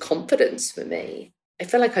crisis of confidence for me. I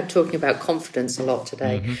feel like I'm talking about confidence a lot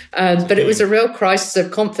today, but it was a real crisis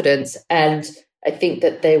of confidence. And I think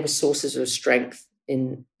that they were sources of strength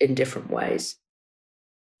in different ways.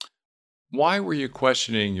 Why were you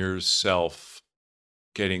questioning yourself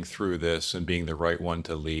getting through this and being the right one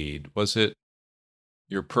to lead? Was it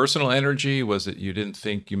your personal energy? Was it you didn't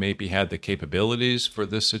think you maybe had the capabilities for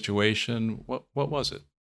this situation? What was it?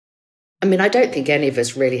 I mean, I don't think any of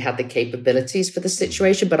us really had the capabilities for the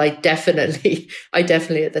situation, but I definitely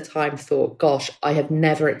at the time thought, gosh, I have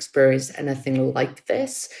never experienced anything like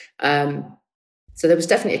this. So there was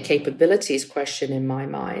definitely a capabilities question in my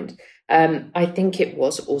mind. I think it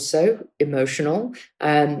was also emotional.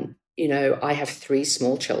 I have 3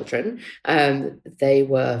 small children. They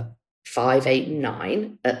were 5, 8, and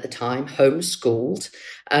 9 at the time, homeschooled,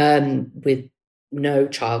 with no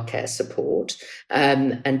childcare support,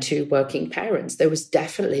 and 2 working parents. There was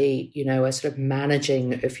definitely, a sort of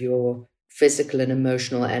managing of your physical and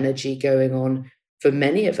emotional energy going on for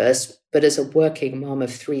many of us, but as a working mom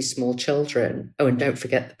of 3 small children, oh, and don't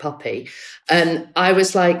forget the puppy, I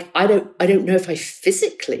was like, I don't know if I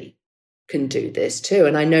physically can do this too.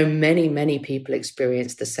 And I know many, many people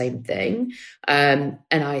experience the same thing. And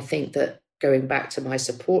I think that going back to my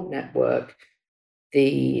support network,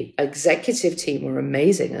 the executive team were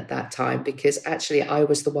amazing at that time, because actually I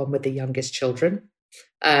was the one with the youngest children,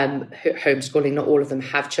 homeschooling. Not all of them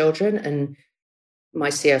have children. And my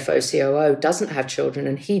CFO, COO doesn't have children.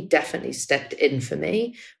 And he definitely stepped in for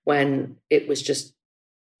me when it was just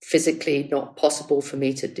physically not possible for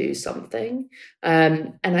me to do something.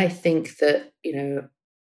 And I think that,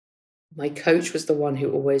 my coach was the one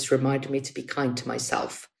who always reminded me to be kind to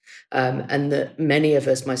myself. And that many of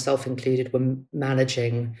us, myself included, were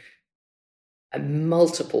managing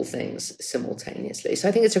multiple things simultaneously. So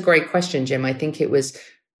I think it's a great question, Jim. I think it was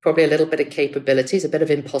probably a little bit of capabilities, a bit of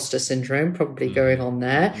imposter syndrome probably going on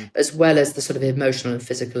there, as well as the sort of emotional and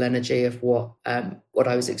physical energy of what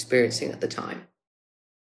I was experiencing at the time.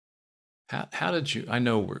 How did you, I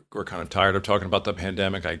know we're kind of tired of talking about the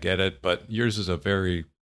pandemic, I get it, but yours is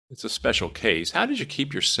it's a special case. How did you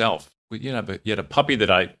keep yourself? You had a puppy that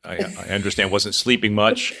I understand wasn't sleeping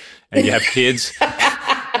much, and you have kids.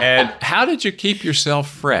 And how did you keep yourself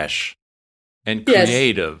fresh and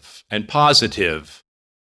creative and positive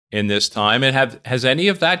in this time? And has any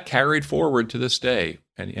of that carried forward to this day?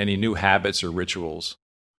 Any new habits or rituals?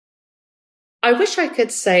 I wish I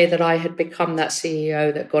could say that I had become that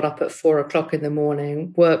CEO that got up at 4:00 in the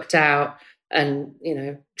morning, worked out, and,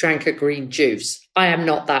 drank a green juice. I am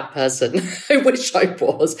not that person. I wish I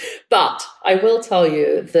was. But I will tell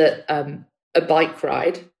you that a bike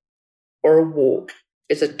ride or a walk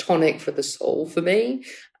is a tonic for the soul for me.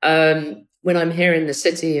 When I'm here in the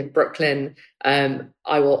city in Brooklyn,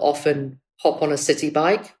 I will often hop on a city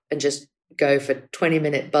bike and just go for a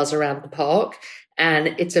 20-minute buzz around the park. And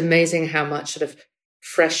it's amazing how much sort of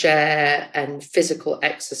fresh air and physical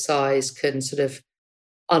exercise can sort of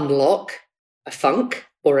unlock a funk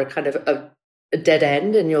or a kind of a dead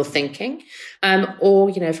end in your thinking.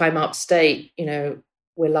 Or, if I'm upstate,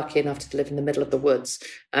 we're lucky enough to live in the middle of the woods.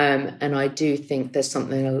 And I do think there's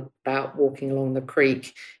something about walking along the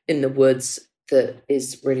creek in the woods that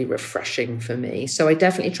is really refreshing for me. So I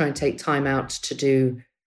definitely try and take time out to do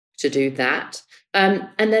that. And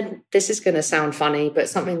then this is going to sound funny, but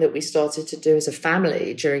something that we started to do as a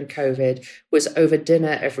family during COVID was over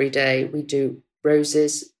dinner every day. We do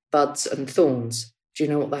roses, buds, and thorns. Do you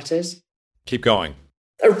know what that is? Keep going.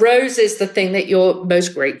 A rose is the thing that you're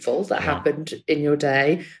most grateful that happened in your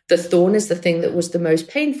day. The thorn is the thing that was the most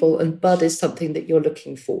painful, and bud is something that you're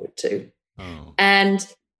looking forward to. Oh. And,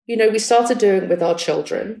 we started doing it with our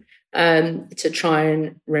children to try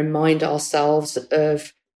and remind ourselves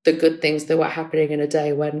of the good things that were happening in a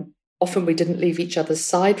day when often we didn't leave each other's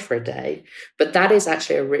side for a day. But that is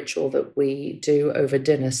actually a ritual that we do over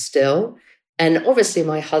dinner still. And obviously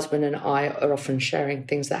my husband and I are often sharing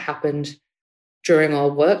things that happened during our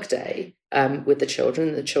workday with the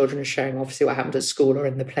children. The children are sharing obviously what happened at school or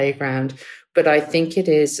in the playground. But I think it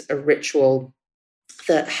is a ritual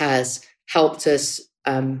that has helped us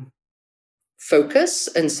focus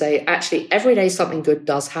and say, actually, every day something good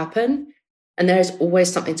does happen. And there's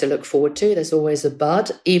always something to look forward to. There's always a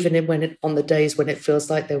bud, even on the days when it feels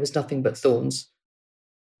like there was nothing but thorns.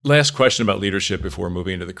 Last question about leadership before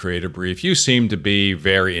moving into the creative brief. You seem to be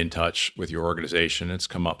very in touch with your organization. It's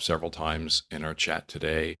come up several times in our chat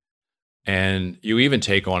today. And you even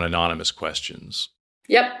take on anonymous questions.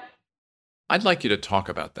 Yep. I'd like you to talk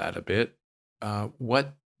about that a bit.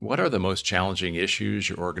 What are the most challenging issues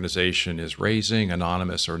your organization is raising,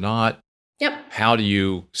 anonymous or not? Yep. How do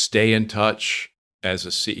you stay in touch as a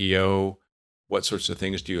CEO? What sorts of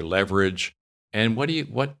things do you leverage? And what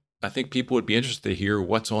I think people would be interested to hear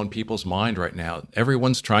what's on people's mind right now.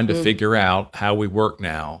 Everyone's trying to figure out how we work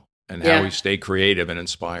now and how we stay creative and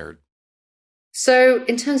inspired. So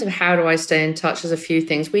in terms of how do I stay in touch, there's a few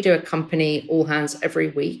things. We do a company all hands every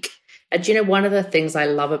week. And one of the things I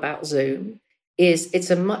love about Zoom is it's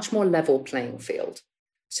a much more level playing field.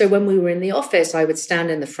 So when we were in the office, I would stand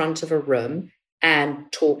in the front of a room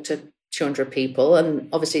and talk to 200 people. And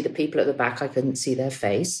obviously the people at the back, I couldn't see their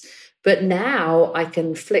face. But now I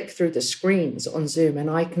can flick through the screens on Zoom and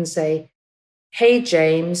I can say, hey,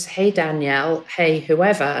 James, hey, Danielle, hey,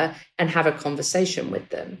 whoever, and have a conversation with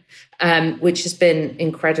them, which has been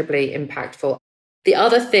incredibly impactful. The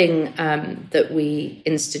other thing that we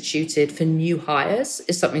instituted for new hires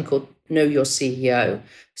is something called Know Your CEO.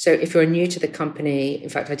 So if you're new to the company, in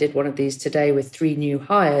fact, I did one of these today with 3 new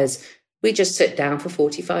hires, we just sit down for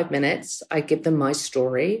 45 minutes. I give them my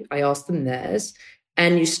story. I ask them theirs.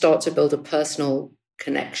 and you start to build a personal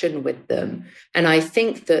connection with them. And I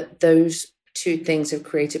think that those two things have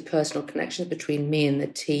created personal connections between me and the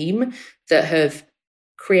team that have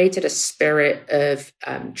created a spirit of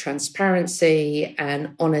transparency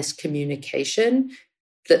and honest communication,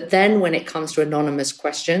 that then when it comes to anonymous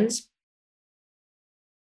questions,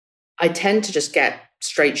 I tend to just get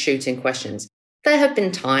straight shooting questions. There have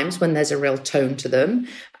been times when there's a real tone to them,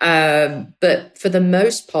 but for the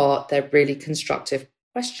most part, they're really constructive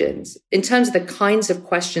questions. In terms of the kinds of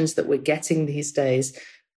questions that we're getting these days,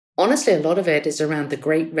 honestly, a lot of it is around the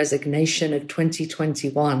great resignation of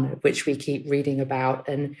 2021, which we keep reading about,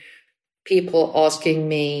 and people asking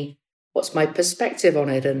me, what's my perspective on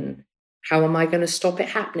it, and how am I going to stop it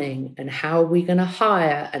happening, and how are we going to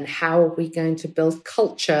hire, and how are we going to build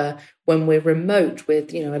culture when we're remote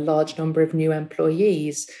with, a large number of new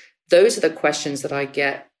employees. Those are the questions that I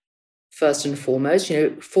get first and foremost.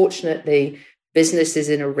 Fortunately, business is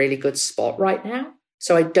in a really good spot right now,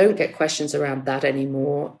 so I don't get questions around that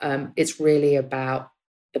anymore. It's really about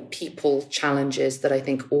the people challenges that I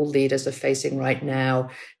think all leaders are facing right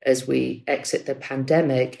now as we exit the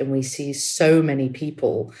pandemic, and we see so many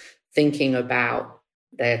people thinking about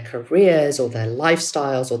their careers or their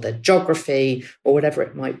lifestyles or their geography or whatever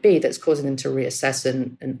it might be, that's causing them to reassess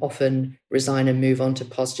and often resign and move on to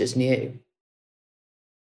pastures new.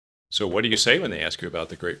 So what do you say when they ask you about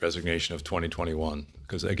the Great Resignation of 2021?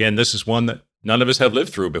 Because again, this is one that none of us have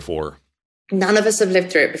lived through before. None of us have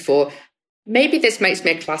lived through it before. Maybe this makes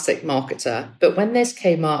me a classic marketer, but when this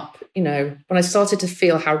came up, when I started to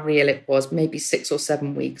feel how real it was, maybe 6 or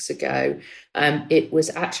 7 weeks ago, it was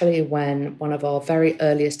actually when one of our very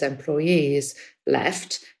earliest employees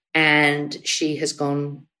left, and she has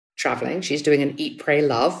gone traveling. She's doing an Eat, Pray,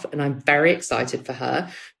 Love, and I'm very excited for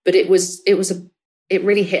her. But it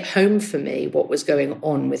really hit home for me what was going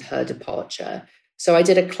on with her departure. So I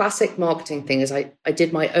did a classic marketing thing, is I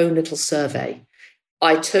did my own little survey.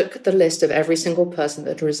 I took the list of every single person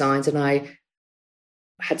that resigned, and I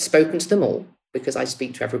had spoken to them all, because I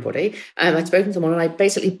speak to everybody. I'd spoken to them all, and I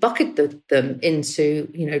basically bucketed them into,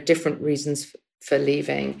 different reasons for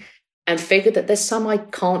leaving, and figured that there's some I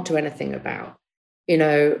can't do anything about.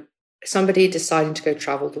 Somebody deciding to go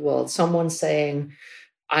travel the world, someone saying,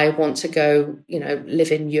 I want to go,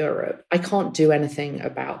 live in Europe. I can't do anything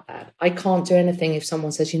about that. I can't do anything if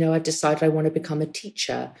someone says, I've decided I want to become a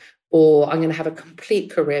teacher, or I'm going to have a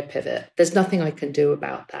complete career pivot. There's nothing I can do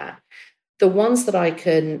about that. The ones that I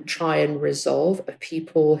can try and resolve are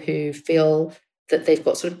people who feel that they've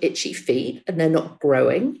got sort of itchy feet and they're not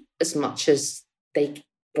growing as much as they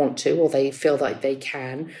want to, or they feel like they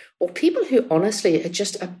can, or people who honestly are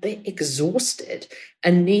just a bit exhausted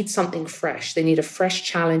and need something fresh. They need a fresh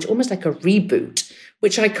challenge, almost like a reboot,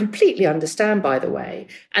 which I completely understand, by the way.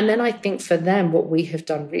 And then I think for them, what we have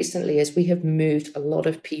done recently is we have moved a lot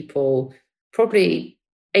of people, probably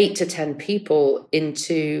 8 to 10 people,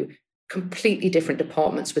 into completely different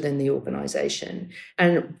departments within the organization.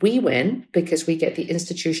 And we win because we get the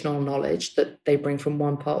institutional knowledge that they bring from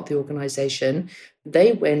one part of the organization.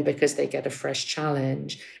 They win because they get a fresh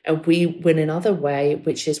challenge. And we win another way,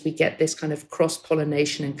 which is we get this kind of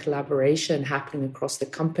cross-pollination and collaboration happening across the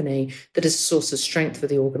company that is a source of strength for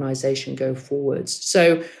the organization go forwards.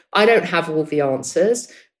 So I don't have all the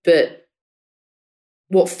answers, but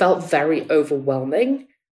what felt very overwhelming,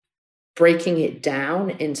 breaking it down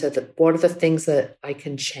into what are the things that I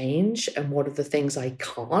can change and what are the things I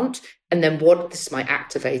can't, and then this is my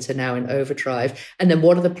activator now in overdrive, and then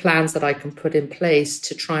what are the plans that I can put in place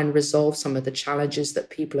to try and resolve some of the challenges that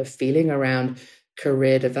people are feeling around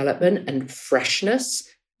career development and freshness.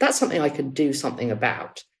 That's something I can do something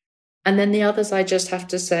about. And then the others, I just have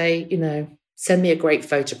to say, send me a great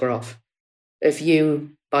photograph of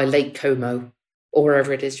you by Lake Como or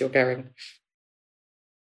wherever it is you're going.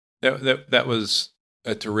 That was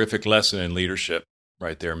a terrific lesson in leadership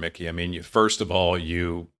right there, Micky. I mean, first of all,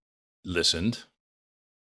 you listened.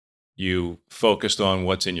 You focused on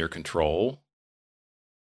what's in your control.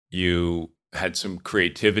 You had some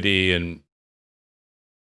creativity in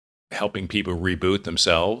helping people reboot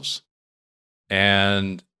themselves.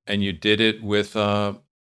 And you did it with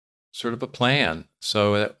sort of a plan.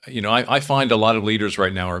 So, I find a lot of leaders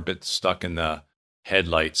right now are a bit stuck in the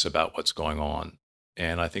headlights about what's going on.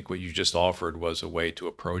 And I think what you just offered was a way to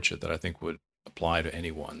approach it that I think would apply to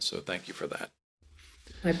anyone. So thank you for that.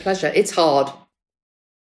 My pleasure. It's hard.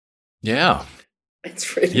 Yeah.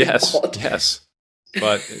 It's really hard. Yes.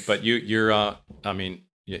 But you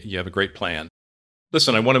have a great plan.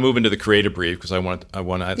 Listen, I want to move into the creative brief because I want.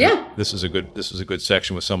 This is a good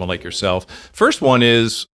section with someone like yourself. First one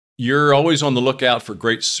is, You're always on the lookout for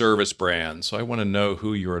great service brands. So I want to know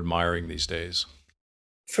who you're admiring these days.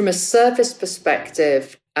 From a service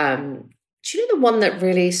perspective, do you know the one that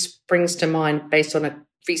really springs to mind based on a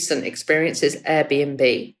recent experience is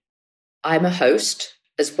Airbnb? I'm a host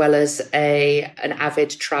as well as an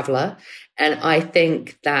avid traveler, and I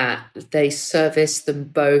think that they service them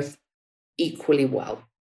both equally well.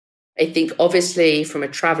 I think obviously from a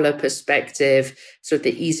traveler perspective, sort of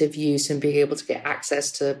the ease of use and being able to get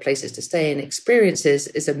access to places to stay and experiences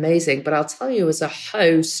is amazing. But I'll tell you, as a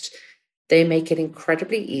host, they make it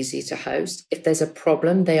incredibly easy to host. If there's a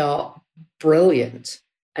problem, they are brilliant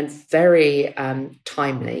and very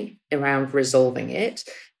timely around resolving it.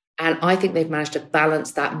 And I think they've managed to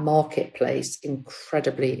balance that marketplace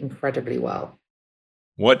incredibly, incredibly well.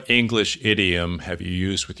 What English idiom have you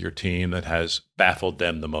used with your team that has baffled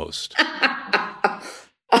them the most?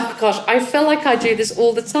 Oh, gosh, I feel like I do this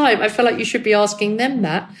all the time. I feel like you should be asking them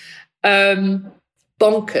that.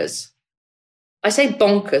 Bonkers. I say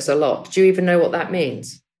bonkers a lot. Do you even know what that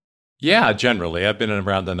means? Yeah, generally. I've been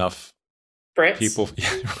around enough Brits? people.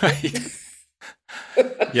 Right.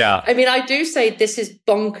 Yeah. I mean, I do say this is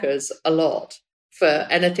bonkers a lot for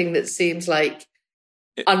anything that seems like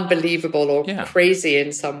unbelievable or crazy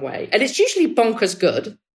in some way. And it's usually bonkers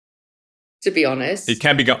good, to be honest. It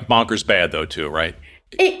can be bonkers bad, though, too, right?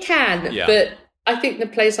 It can, but I think the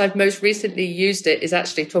place I've most recently used it is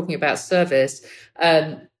actually talking about service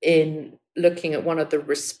in looking at one of the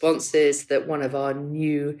responses that one of our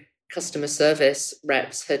new customer service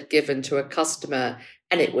reps had given to a customer.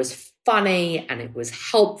 And it was funny and it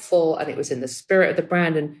was helpful and it was in the spirit of the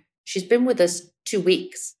brand. And she's been with us 2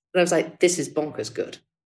 weeks. And I was like, this is bonkers good.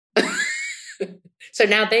 So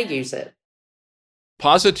now they use it.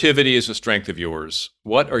 Positivity is a strength of yours.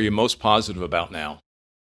 What are you most positive about now?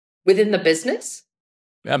 Within the business?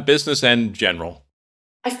 Yeah, business and general.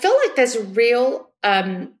 I feel like there's a real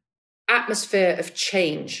atmosphere of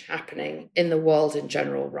change happening in the world in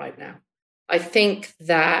general right now. I think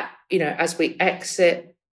that, as we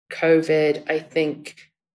exit COVID, I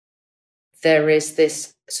think there is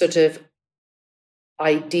this sort of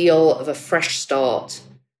ideal of a fresh start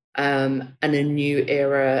and a new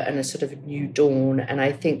era and a sort of new dawn. And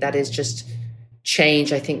I think that is just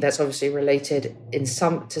change. I think that's obviously related to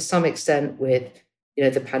some extent with,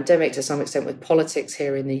 the pandemic, to some extent with politics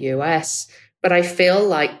here in the US. But I feel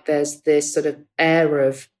like there's this sort of air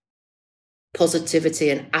of positivity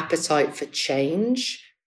and appetite for change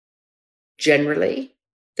generally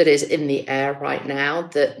that is in the air right now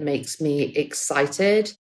that makes me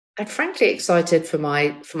excited. And frankly excited for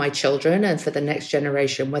my children and for the next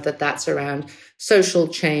generation, whether that's around social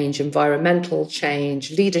change, environmental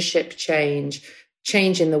change, leadership change,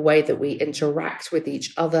 change in the way that we interact with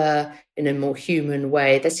each other in a more human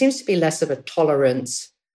way. There seems to be less of a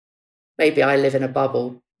tolerance. Maybe I live in a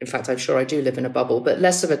bubble. In fact, I'm sure I do live in a bubble, but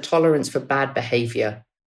less of a tolerance for bad behavior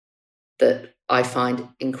that I find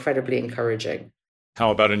incredibly encouraging.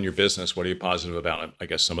 How about in your business? What are you positive about? I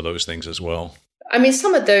guess some of those things as well. I mean,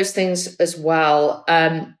 some of those things as well.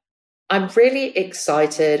 I'm really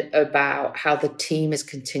excited about how the team is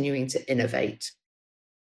continuing to innovate.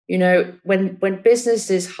 When business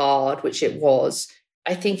is hard, which it was,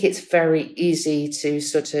 I think it's very easy to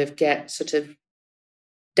sort of get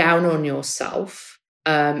down on yourself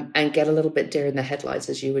and get a little bit deer in the headlights,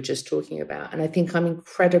 as you were just talking about. And I think I'm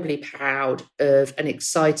incredibly proud of and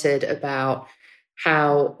excited about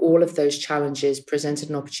how all of those challenges presented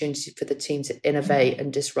an opportunity for the team to innovate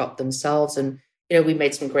and disrupt themselves. And, we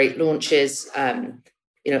made some great launches,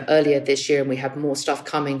 earlier this year, and we have more stuff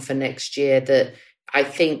coming for next year that I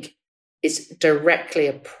think is directly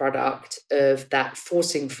a product of that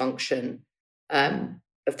forcing function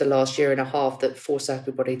of the last year and a half that forced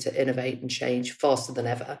everybody to innovate and change faster than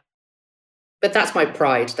ever. But that's my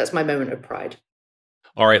pride. That's my moment of pride.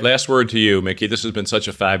 All right, last word to you, Micky. This has been such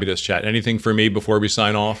a fabulous chat. Anything for me before we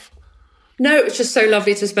sign off? No, it's just so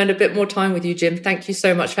lovely to spend a bit more time with you, Jim. Thank you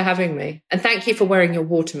so much for having me. And thank you for wearing your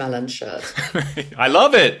watermelon shirt. I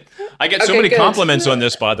love it. I get so many compliments on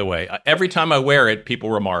this, by the way. Every time I wear it, people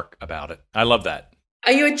remark about it. I love that.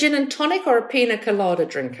 Are you a gin and tonic or a pina colada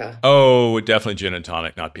drinker? Oh, definitely gin and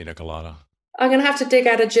tonic, not pina colada. I'm going to have to dig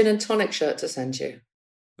out a gin and tonic shirt to send you.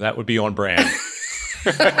 That would be on brand.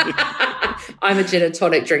 I'm a gin and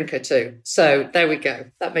tonic drinker too. So there we go.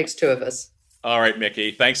 That makes two of us. All right,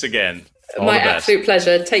 Micky. Thanks again. My absolute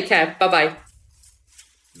pleasure. Take care. Bye-bye.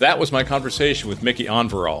 That was my conversation with Micky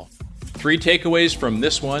Onvural. 3 takeaways from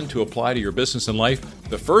this one to apply to your business and life.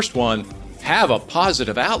 The first one, have a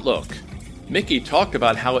positive outlook. Micky talked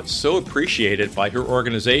about how it's so appreciated by her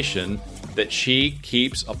organization that she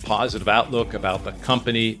keeps a positive outlook about the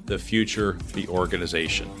company, the future, the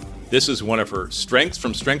organization. This is one of her strengths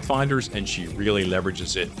from Strength Finders, and she really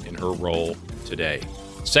leverages it in her role today.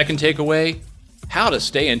 Second takeaway, how to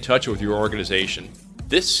stay in touch with your organization.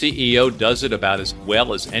 This CEO does it about as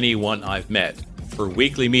well as anyone I've met. Her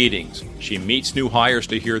weekly meetings, she meets new hires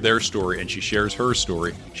to hear their story, and she shares her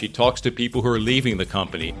story. She talks to people who are leaving the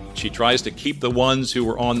company. She tries to keep the ones who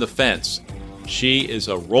are on the fence. She is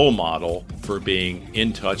a role model for being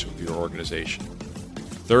in touch with your organization.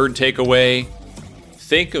 Third takeaway,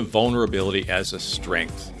 think of vulnerability as a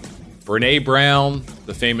strength. Brené Brown,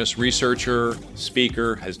 the famous researcher,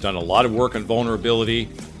 speaker, has done a lot of work on vulnerability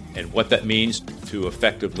and what that means to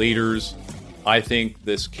effective leaders. I think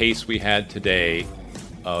this case we had today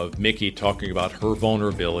of Micky talking about her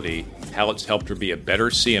vulnerability, how it's helped her be a better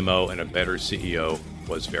CMO and a better CEO,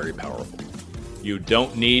 was very powerful. You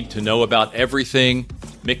don't need to know about everything.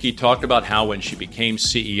 Micky talked about how when she became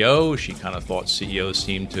CEO, she kind of thought CEOs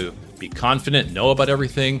seemed to be confident, know about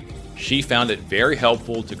everything. She found it very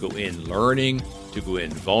helpful to go in learning, to go in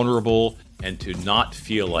vulnerable, and to not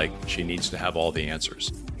feel like she needs to have all the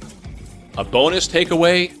answers. A bonus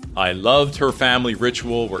takeaway, I loved her family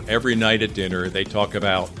ritual where every night at dinner they talk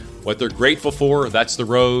about what they're grateful for, that's the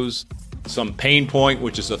rose, some pain point,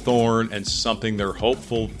 which is a thorn, and something they're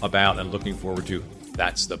hopeful about and looking forward to,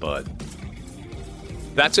 that's the bud.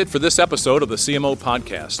 That's it for this episode of the CMO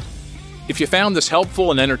Podcast. If you found this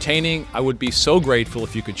helpful and entertaining, I would be so grateful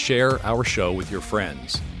if you could share our show with your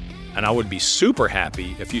friends. And I would be super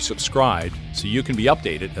happy if you subscribed so you can be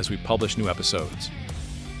updated as we publish new episodes.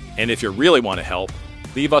 And if you really want to help,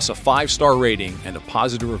 leave us a 5-star rating and a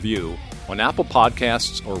positive review on Apple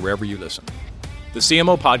Podcasts or wherever you listen. The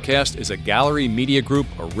CMO Podcast is a Gallery Media Group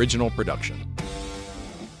original production.